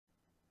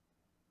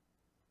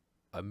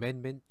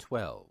Amendment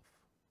 12.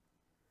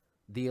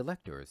 The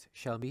electors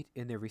shall meet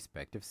in their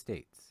respective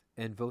states,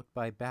 and vote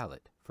by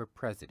ballot for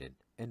President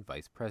and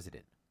Vice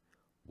President,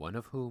 one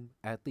of whom,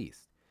 at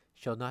least,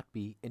 shall not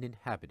be an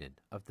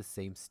inhabitant of the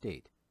same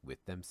state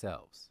with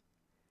themselves.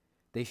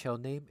 They shall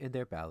name in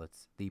their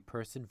ballots the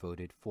person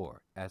voted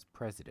for as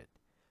President,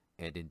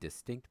 and in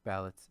distinct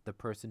ballots the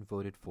person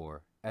voted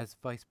for as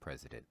Vice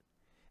President,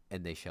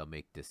 and they shall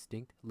make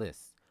distinct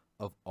lists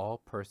of all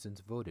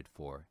persons voted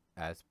for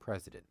as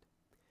President,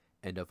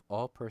 and of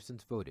all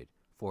persons voted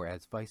for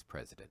as Vice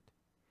President,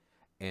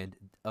 and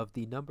of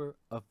the number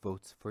of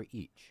votes for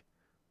each,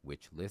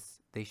 which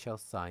lists they shall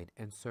sign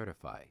and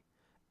certify,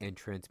 and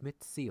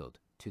transmit sealed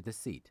to the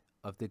seat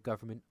of the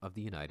Government of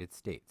the United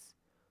States,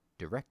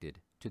 directed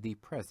to the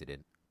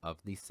President of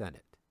the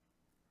Senate.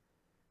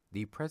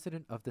 The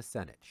President of the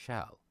Senate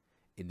shall,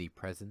 in the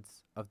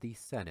presence of the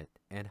Senate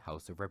and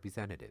House of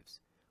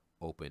Representatives,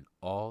 open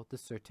all the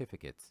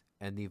certificates,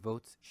 and the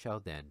votes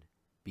shall then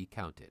be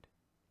counted.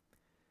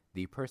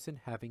 The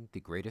person having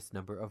the greatest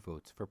number of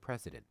votes for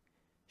President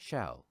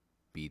shall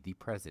be the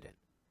President,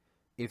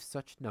 if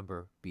such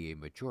number be a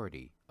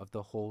majority of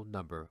the whole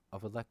number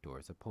of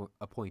electors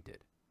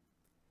appointed.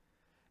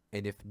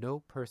 And if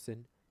no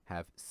person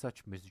have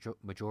such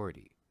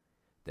majority,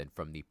 then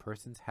from the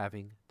persons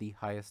having the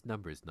highest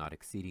numbers not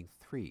exceeding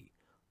 3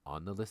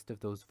 on the list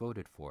of those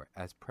voted for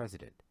as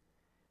President,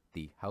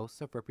 the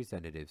House of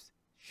Representatives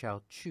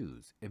shall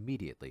choose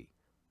immediately,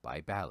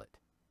 by ballot,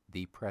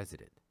 the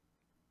President.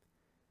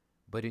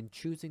 But in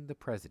choosing the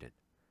President,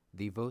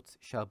 the votes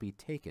shall be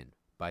taken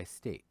by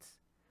states,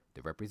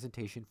 the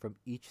representation from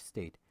each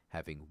state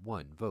having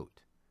 1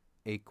 vote.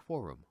 A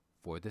quorum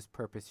for this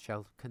purpose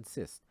shall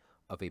consist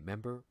of a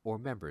member or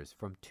members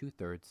from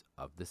 2/3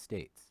 of the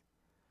states,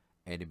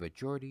 and a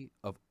majority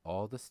of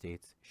all the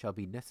states shall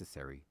be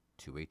necessary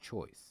to a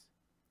choice.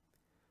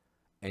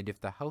 And if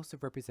the House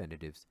of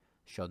Representatives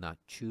shall not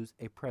choose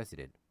a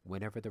President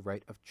whenever the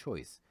right of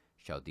choice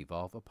shall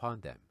devolve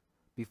upon them,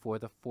 before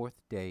the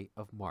 4th day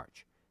of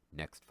March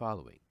next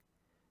following,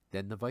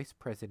 then the Vice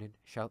President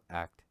shall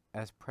act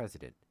as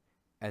President,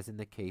 as in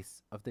the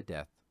case of the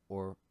death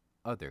or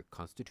other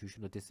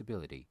constitutional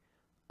disability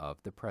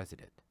of the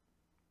President.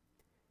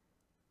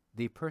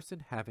 The person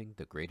having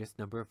the greatest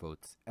number of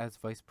votes as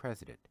Vice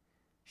President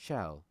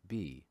shall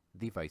be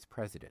the Vice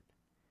President,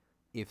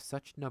 if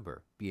such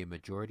number be a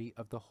majority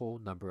of the whole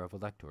number of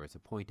electors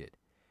appointed,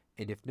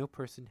 and if no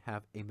person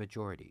have a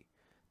majority,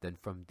 then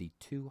from the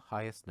 2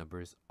 highest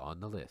numbers on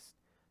the list,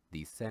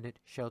 the Senate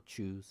shall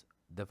choose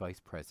the Vice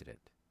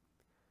President.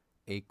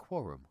 A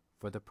quorum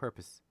for the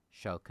purpose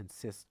shall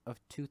consist of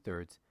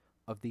 2/3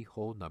 of the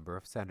whole number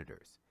of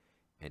senators,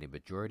 and a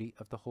majority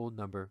of the whole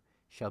number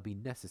shall be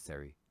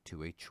necessary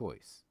to a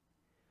choice.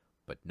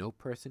 But no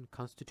person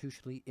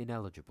constitutionally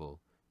ineligible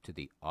to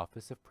the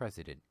office of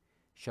President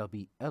shall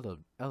be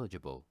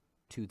eligible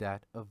to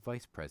that of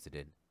Vice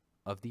President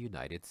of the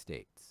United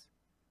States.